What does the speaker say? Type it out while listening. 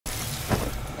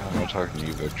not talking to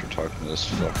you, Victor. Talking to this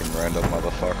fucking random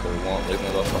motherfucker who won't leave me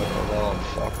the fuck alone.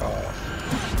 Fuck off.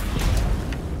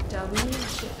 Darwin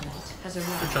shipment has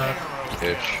arrived.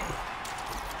 Bitch.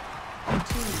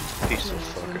 Piece of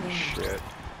fucking shit.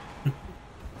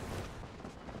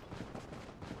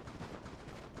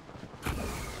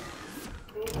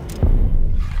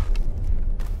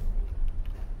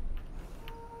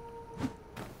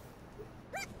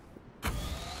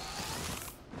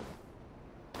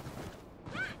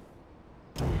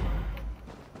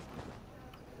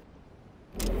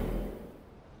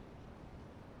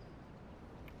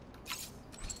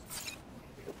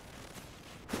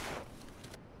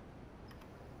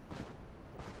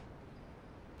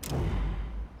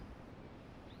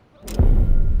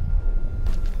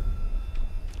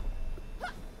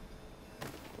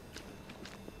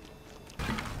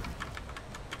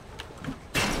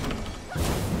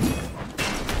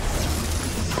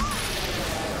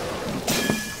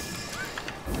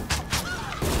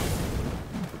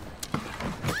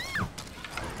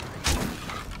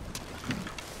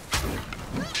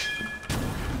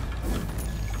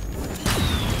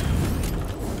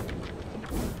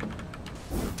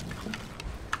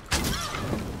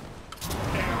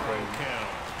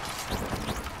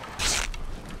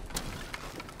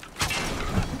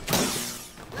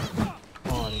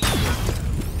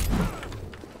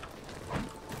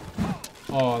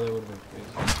 Oh, that would have been crazy.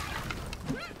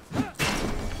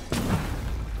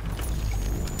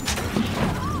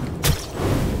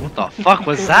 What the fuck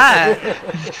was that?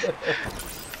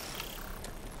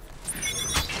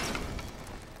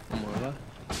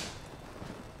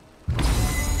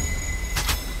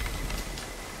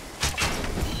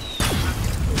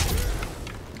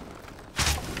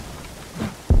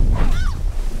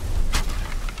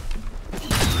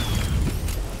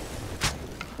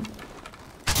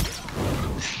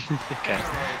 Okay.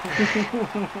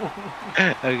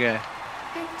 Okay.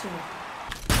 Victory.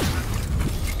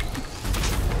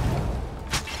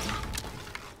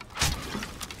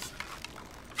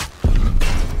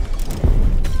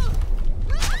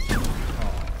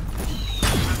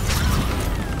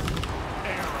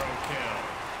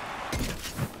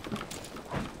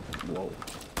 Whoa.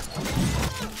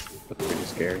 That's pretty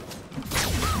scary.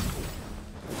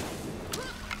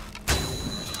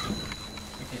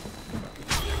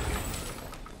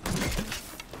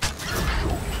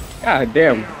 God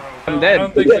damn. I'm dead. I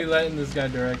don't think we're letting this guy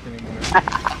direct anymore.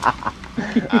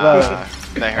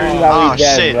 They hurt. Oh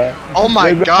shit. Bro. Oh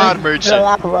my god,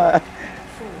 Merchant.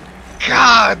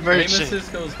 God, Merchant. Aim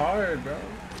assist goes hard, bro.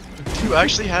 Do you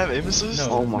actually have aim assist? No,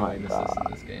 oh no my aim god. assist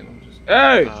in this game. I'm just...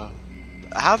 Hey!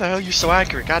 How the hell are you so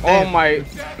accurate? God damn. Oh my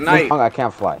night. I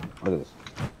can't fly. Look at this.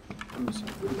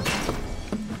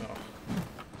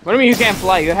 What do you mean you can't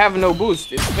fly? You have no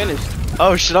boost. It's finished.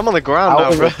 Oh shit, I'm on the ground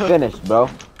now, bro. It's finished, bro.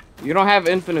 You don't have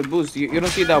infinite boost. You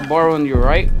don't see that bar on your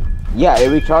right? Yeah,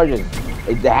 it recharges.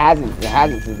 It hasn't. It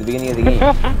hasn't since the beginning of the game.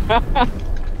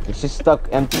 It's just stuck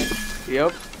empty.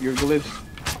 Yep, you're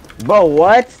glitched. Bro,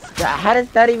 what? How does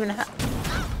that even happen?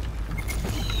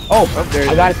 Oh, up there.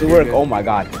 I got it to work. Oh my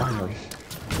god. Finally.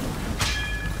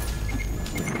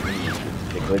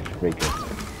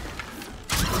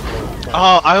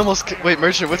 Oh, I almost. Wait,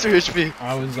 Merchant, what's your HP?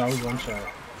 I was one shot.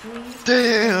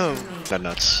 Damn. That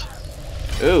nuts.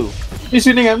 Ooh. What are you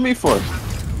shooting at me for?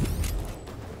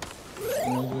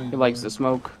 He likes the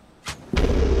smoke.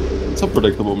 It's a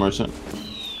predictable, Merchant.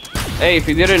 Hey, if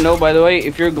you didn't know, by the way,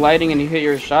 if you're gliding and you hit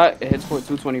your shot, it hits for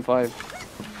 225.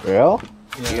 Real?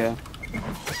 Yeah.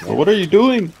 Well, what are you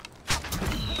doing?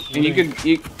 And you could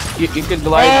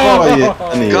glide.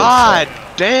 Oh, yeah. God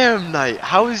damn, Knight.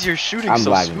 How is your shooting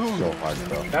so smooth? So hard,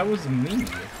 bro. That was me.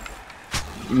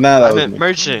 Nah, that was me.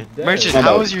 Merchant. Merchant,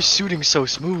 how is your shooting so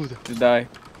smooth? To die.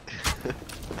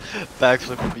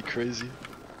 Backflip would be crazy.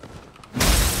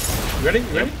 Ready?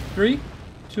 Ready? 3,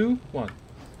 2, 1.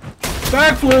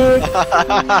 Backflip!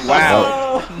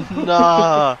 Wow.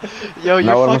 Nah. Yo,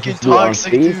 you're fucking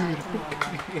toxic, dude.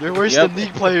 You're worse than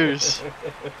League players.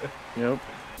 Yep.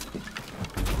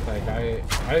 Like,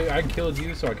 I killed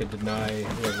you so I could deny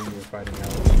whoever you were fighting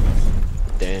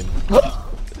out. Damn.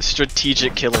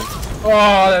 Strategic killing.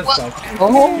 Oh, that sucks.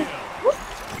 Oh.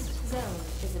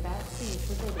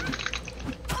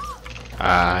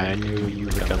 I knew you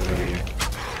would come over here.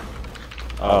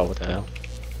 Oh, what the hell?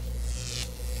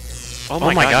 Oh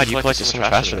my god, you collected so much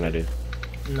faster than I did.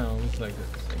 No, it's like the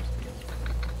same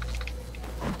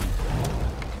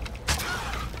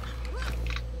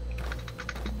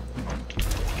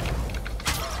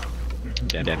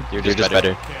speed. Damn, you're just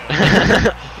better.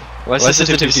 Why is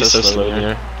sensitivity so slow in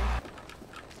here?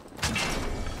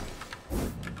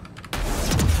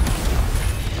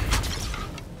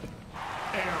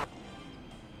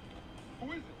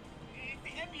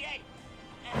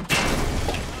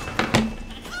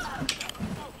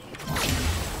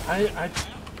 I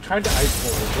tried to ice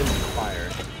roll, it didn't fire.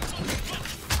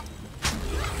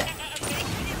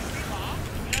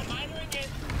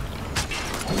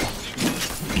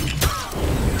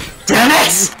 Damn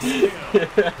it!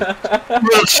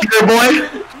 Real cheater boy!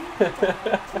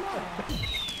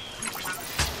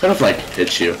 Could have like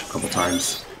hit you a couple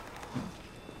times.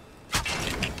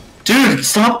 Dude,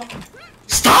 stop!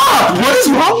 Stop! What is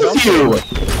wrong with you?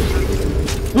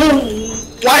 Well,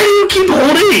 why do you keep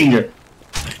holding?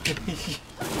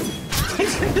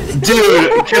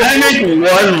 Dude, can I make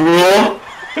one rule?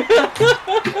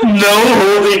 No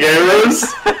holding arrows?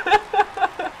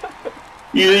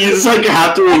 You just like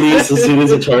have to release as soon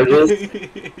as it charges. Yeah,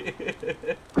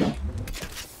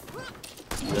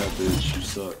 bitch, you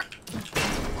suck.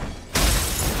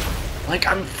 Like,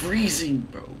 I'm freezing,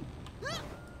 bro.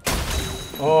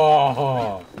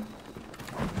 Oh.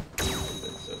 That's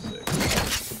so sick.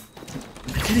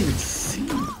 I can't even see.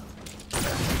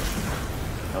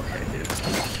 Okay, dude.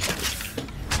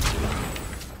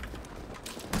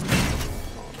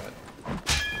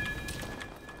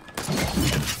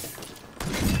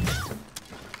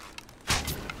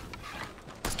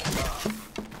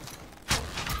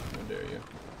 How dare you?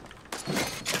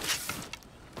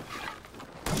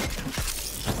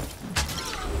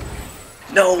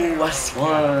 No, us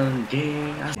one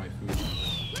gang. My food.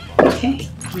 Okay,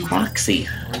 Roxy.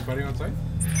 Are you fighting on site?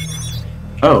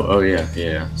 Oh,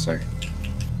 yeah. Sorry.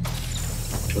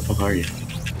 What the fuck are you?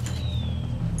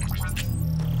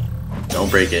 Don't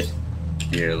break it.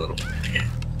 You're a little.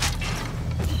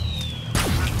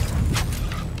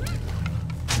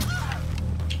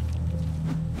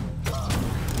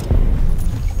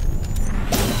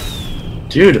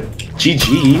 Dude,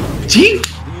 GG. GG.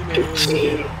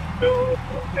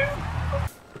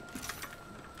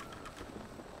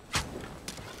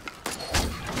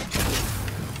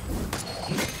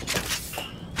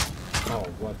 Oh,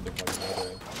 what the fuck am I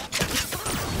doing?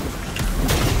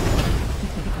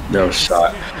 No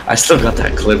shot. I still got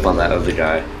that clip on that other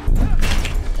guy.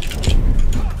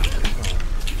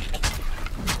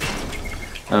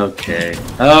 Okay.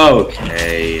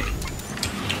 Okay.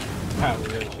 Pat, we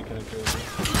actually couldn't kill you.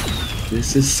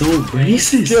 This is so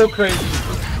racist. Still crazy.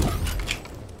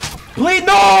 Please,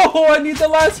 no! I need the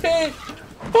last hit!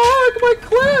 Fuck, my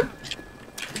clip!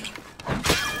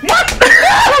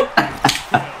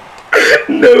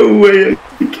 No way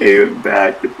I came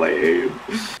back with my aim.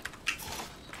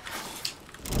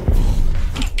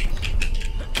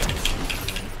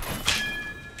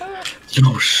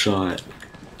 No shot.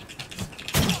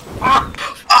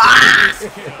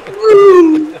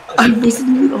 I wasn't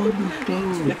even on the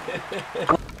boat.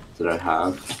 Did I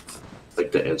have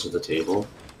like the edge of the table?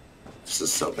 This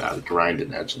is so bad. Grind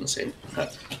and edge in the same.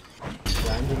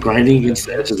 Grinding against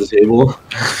the edge of the table.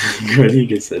 Grinding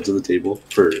against the edge of the table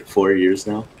for 4 years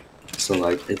now. So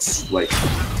like it's like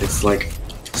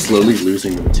slowly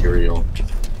losing the material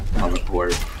on the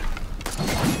board.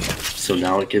 So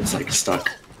now it gets like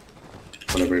stuck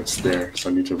whenever it's there. So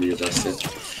I need to readjust it.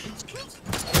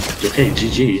 Okay,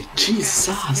 GG.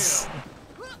 Jesus.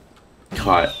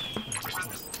 Caught.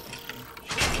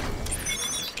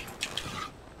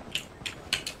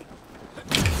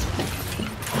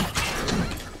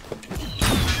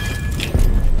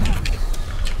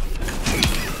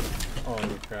 Oh,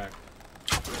 you cracked.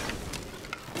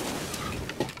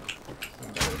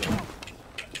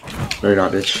 No, you're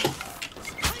not, bitch.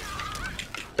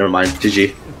 Never mind.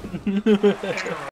 GG.